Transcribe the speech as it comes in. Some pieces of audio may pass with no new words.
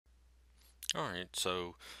Alright,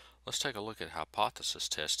 so let's take a look at hypothesis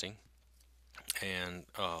testing. And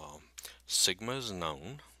sigma is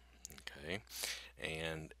known, okay,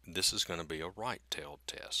 and this is going to be a right-tailed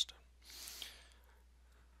test.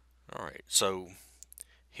 Alright, so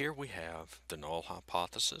here we have the null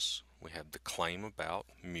hypothesis. We have the claim about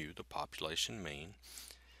mu, the population mean.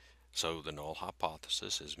 So the null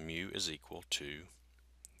hypothesis is mu is equal to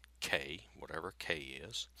k, whatever k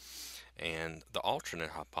is. And the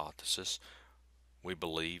alternate hypothesis, we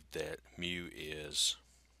believe that mu is,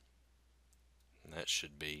 that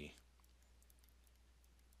should be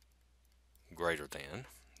greater than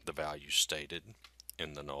the value stated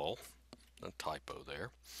in the null, a typo there.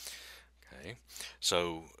 Okay,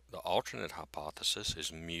 so the alternate hypothesis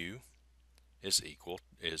is mu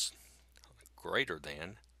is greater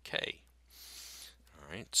than k.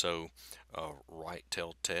 All right, so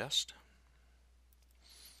right-tailed test.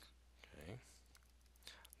 Okay,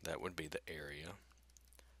 that would be the area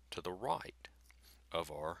to the right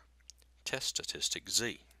of our test statistic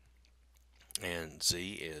z, and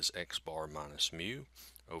z is x bar minus mu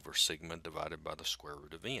over sigma divided by the square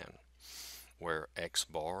root of n, where x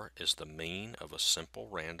bar is the mean of a simple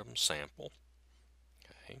random sample.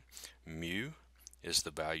 Okay, mu is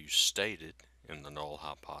the value stated in the null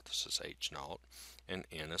hypothesis h0, and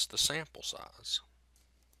n is the sample size.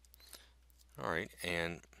 Alright,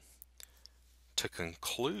 and to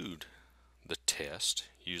conclude the test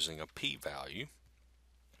using a p-value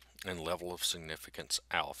and level of significance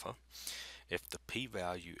alpha, if the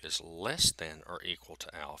p-value is less than or equal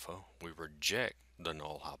to alpha, we reject the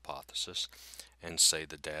null hypothesis and say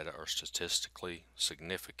the data are statistically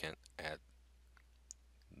significant at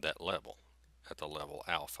that level, at the level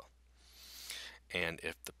alpha. And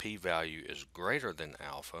if the p-value is greater than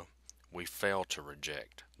alpha, we fail to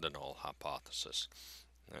reject the null hypothesis.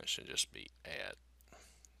 That should just be at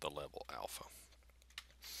the level alpha.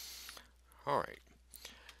 Alright,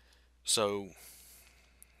 so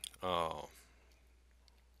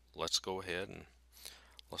let's go ahead and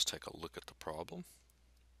let's take a look at the problem.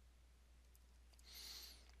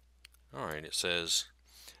 Alright, it says,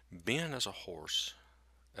 Ben is a horse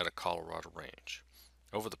at a Colorado ranch.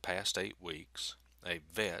 Over the past 8 weeks, a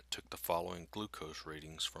vet took the following glucose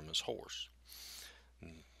readings from his horse.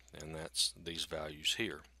 And that's these values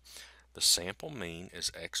here. The sample mean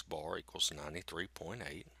is x bar equals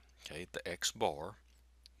 93.8. Okay, the x bar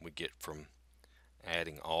we get from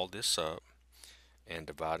adding all this up and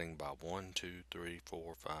dividing by 1, 2, 3,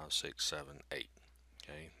 4, 5, 6, 7, 8.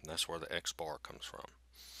 Okay, that's where the x bar comes from.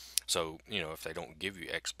 So, if they don't give you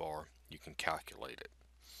x bar, you can calculate it.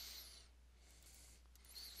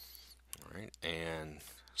 Alright, and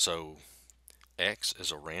so x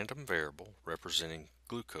is a random variable representing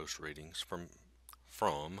glucose readings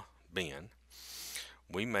from Ben.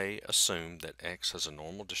 We may assume that x has a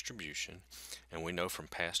normal distribution, and we know from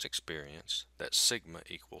past experience that sigma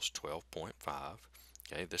equals 12.5.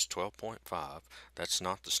 Okay, this 12.5, that's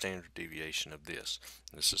not the standard deviation of this.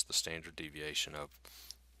 This is the standard deviation of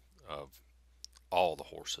all the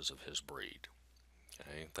horses of his breed.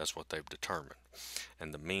 Okay, that's what they've determined.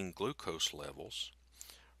 And the mean glucose levels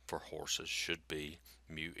for horses should be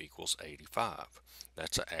mu equals 85.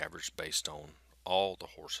 That's an average based on all the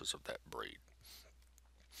horses of that breed.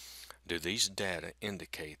 Do these data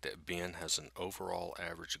indicate that Ben has an overall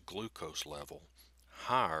average glucose level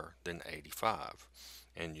higher than 85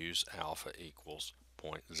 and use alpha equals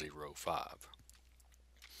 0.05?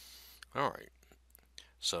 Alright,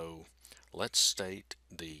 so let's state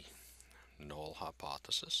the null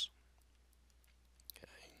hypothesis.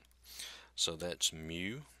 Okay, so that's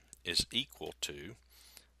mu is equal to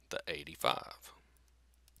the 85.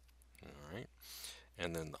 Alright,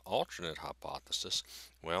 and then the alternate hypothesis,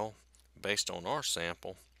 well, based on our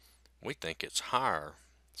sample, we think it's higher.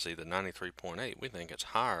 See, the 93.8, we think it's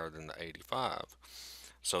higher than the 85.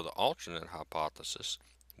 So the alternate hypothesis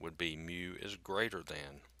would be mu is greater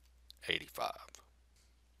than 85.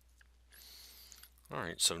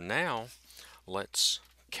 Alright, so now let's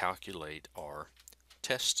calculate our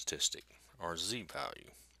test statistic, our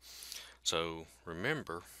z-value. So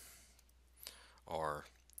remember, our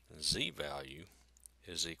z-value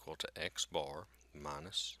is equal to x bar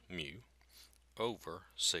minus mu over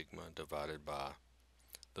sigma divided by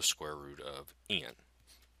the square root of n.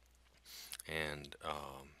 And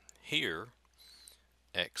here,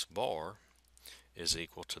 x bar is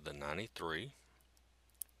equal to the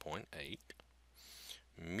 93.8.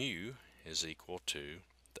 Mu is equal to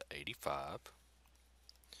the 85.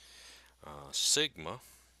 Sigma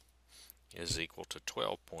is equal to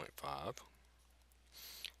 12.5.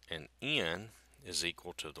 And n is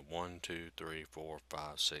equal to the 1, 2, 3, 4,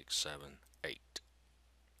 5, 6, 7, 8.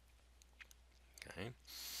 Okay.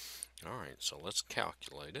 Alright, so let's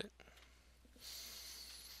calculate it.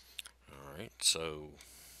 Alright, so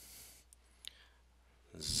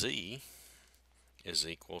Z is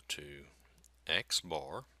equal to X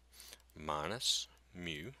bar minus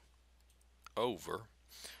mu over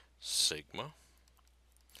sigma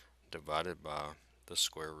divided by the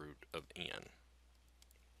square root of n.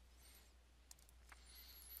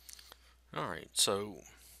 Alright, so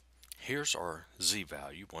here's our Z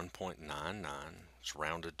value, 1.99. It's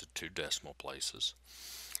rounded to 2 decimal places.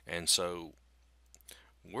 And so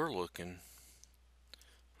we're looking,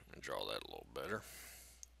 let me draw that a little better.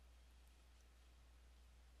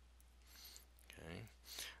 Okay,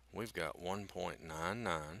 we've got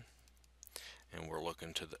 1.99, and we're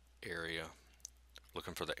looking to the area,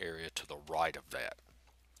 looking for the area to the right of that.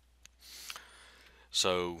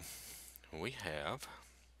 So we have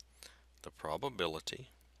the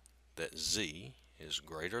probability that Z is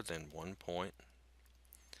greater than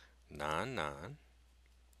 1.99,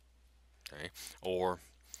 okay, or,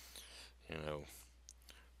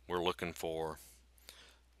 we're looking for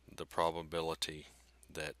the probability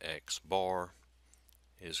that X bar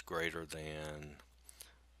is greater than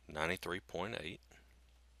 93.8.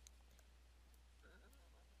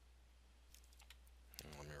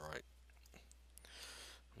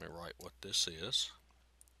 Let me write what this is.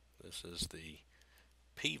 This is the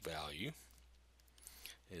p-value,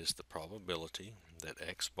 is the probability that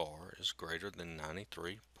X bar is greater than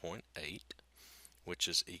 93.8, which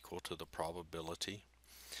is equal to the probability,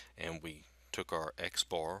 and we took our X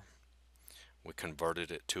bar, we converted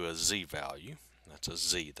it to a Z value. That's a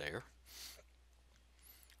Z there.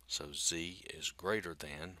 So Z is greater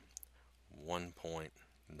than 1.99.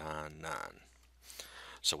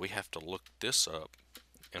 So we have to look this up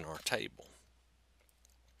in our table.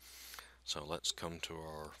 So let's come to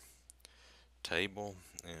our table,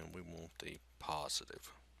 and we want the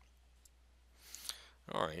positive.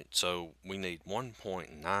 Alright, so we need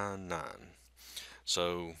 1.99.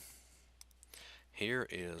 So here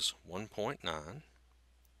is 1.9,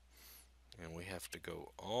 and we have to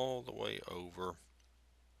go all the way over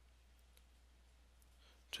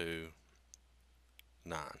to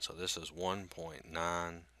 9. So this is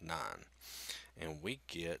 1.99, and we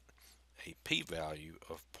get a p-value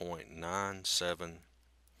of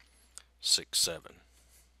 0.9767.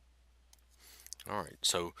 Alright,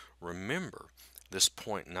 so remember this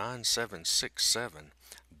 0.9767,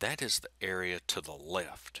 that is the area to the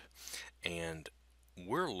left, and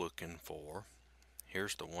we're looking for,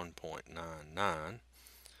 here's the 1.99,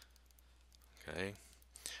 okay,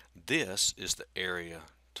 this is the area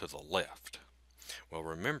to the left. Well,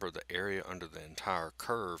 remember the area under the entire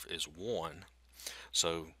curve is 1,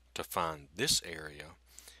 so to find this area,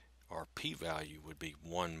 our p-value would be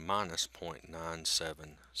 1 minus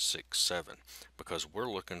 0.9767, because we're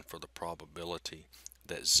looking for the probability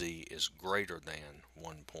that Z is greater than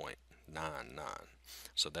 1.99.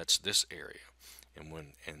 So that's this area, and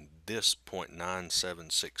this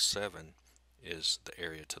 0.9767 is the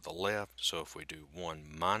area to the left. So if we do 1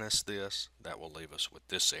 minus this, that will leave us with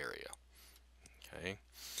this area. Okay,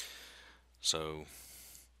 so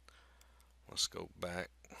let's go back.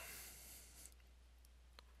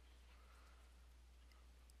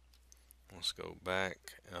 Let's go back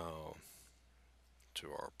to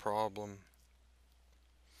our problem,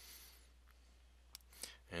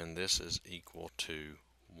 and this is equal to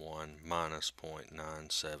 1 minus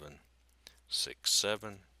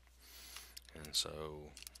 0.9767, and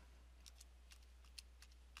so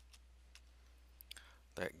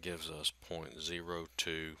that gives us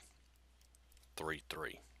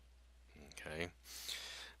 0.0233. Okay,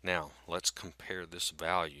 now let's compare this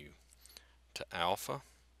value to alpha,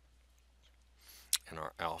 and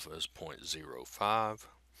our alpha is 0.05,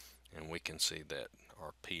 and we can see that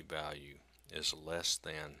our p-value is less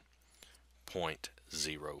than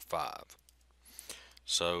 0.05.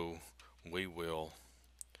 So we will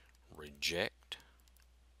reject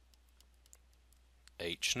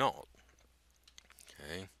H naught.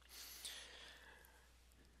 Okay,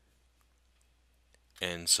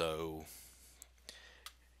 and so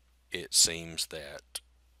it seems that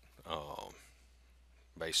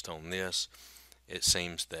based on this, it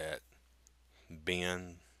seems that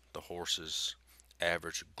Ben, the horse's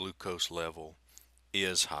average glucose level,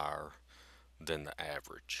 is higher than the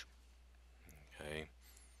average. Okay,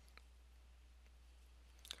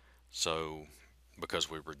 so because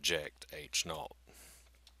we reject H naught,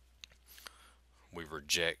 we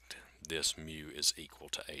reject this mu is equal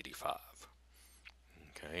to 85.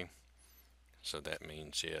 Okay, so that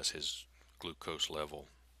means yes, his glucose level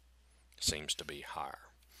seems to be higher.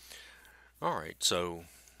 Alright, so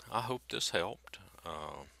I hope this helped.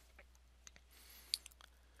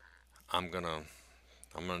 I'm gonna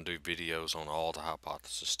do videos on all the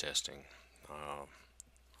hypothesis testing.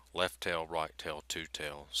 Left tail, right tail, two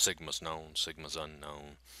tail, sigma's known, sigma's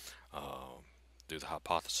unknown. Do the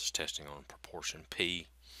hypothesis testing on proportion P.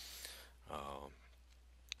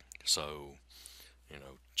 So,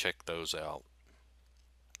 check those out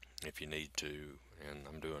if you need to. And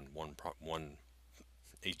I'm doing one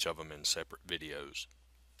each of them in separate videos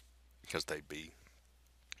because they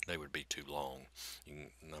would be too long.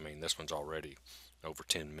 This one's already over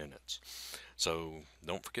 10 minutes. So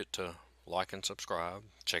don't forget to like and subscribe.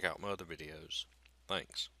 Check out my other videos.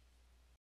 Thanks.